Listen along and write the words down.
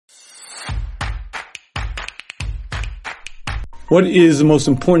What is the most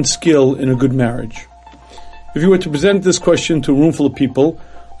important skill in a good marriage? If you were to present this question to a room full of people,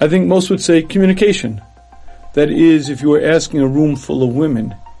 I think most would say communication. That is, if you were asking a room full of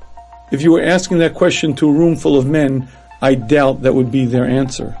women. If you were asking that question to a room full of men, I doubt that would be their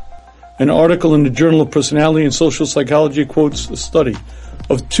answer. An article in the Journal of Personality and Social Psychology quotes a study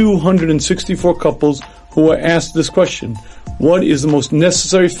of 264 couples who were asked this question: what is the most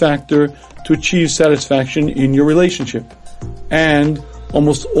necessary factor to achieve satisfaction in your relationship? And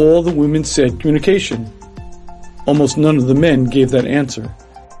almost all the women said communication. Almost none of the men gave that answer.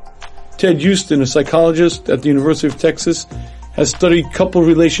 Ted Houston, a psychologist at the University of Texas, has studied couple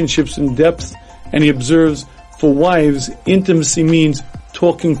relationships in depth, and he observes for wives, intimacy means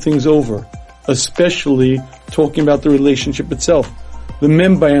talking things over, especially talking about the relationship itself. The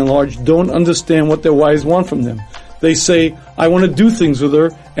men, by and large, don't understand what their wives want from them. They say, I want to do things with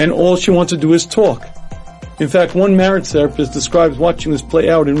her, and all she wants to do is talk. In fact, one marriage therapist describes watching this play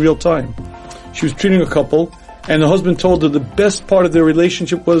out in real time. She was treating a couple, and the husband told her the best part of their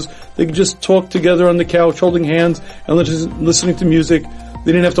relationship was they could just talk together on the couch, holding hands and listening to music.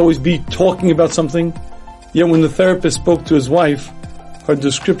 They didn't have to always be talking about something. Yet when the therapist spoke to his wife, her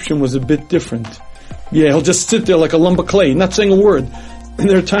description was a bit different. Yeah, he'll just sit there like a lump of clay, not saying a word. And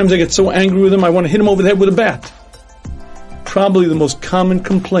there are times I get so angry with him, I want to hit him over the head with a bat. Probably the most common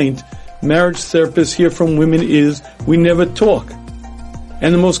complaint marriage therapists hear from women is, we never talk.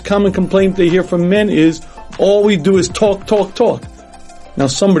 And the most common complaint they hear from men is, all we do is talk, talk, talk. Now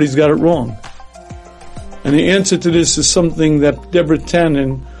somebody's got it wrong. And the answer to this is something that Deborah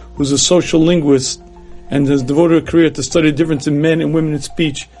Tannen, who's a social linguist and has devoted her career to study the difference in men and women in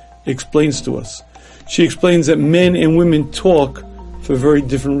speech, explains to us. She explains that men and women talk for very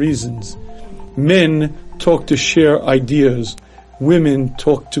different reasons. Men talk to share ideas. Women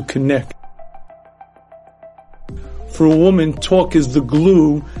talk to connect. For a woman, talk is the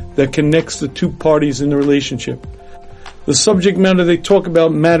glue that connects the two parties in the relationship. The subject matter they talk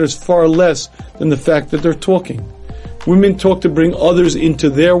about matters far less than the fact that they're talking. Women talk to bring others into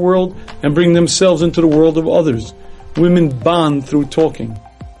their world and bring themselves into the world of others. Women bond through talking.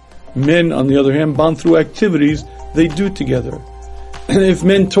 Men, on the other hand, bond through activities they do together. If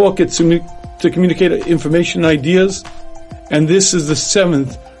men talk, it's to communicate information and ideas. And this is the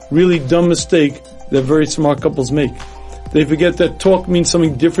seventh really dumb mistake that very smart couples make. They forget that talk means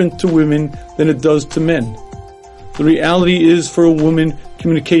something different to women than it does to men. The reality is, for a woman,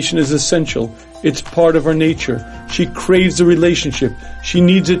 communication is essential. It's part of her nature. She craves the relationship. She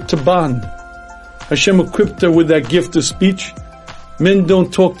needs it to bond. Hashem equipped her with that gift of speech. Men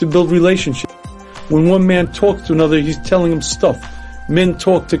don't talk to build relationships. When one man talks to another, he's telling him stuff. Men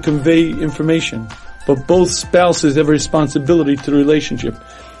talk to convey information. But both spouses have a responsibility to the relationship.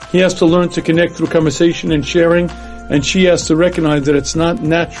 He has to learn to connect through conversation and sharing, and she has to recognize that it's not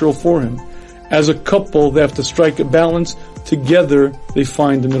natural for him. As a couple, they have to strike a balance. Together, they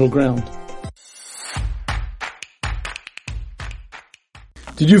find the middle ground.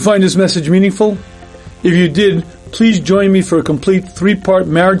 Did you find this message meaningful? If you did, please join me for a complete 3-part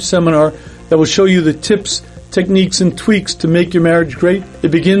marriage seminar that will show you the tips, techniques, and tweaks to make your marriage great.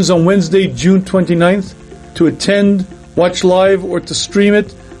 It begins on Wednesday, June 29th. To attend, watch live, or to stream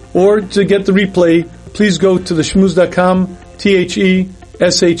it, or to get the replay, please go to theshmooze.com,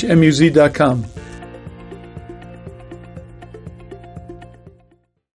 THESHMUZ.com.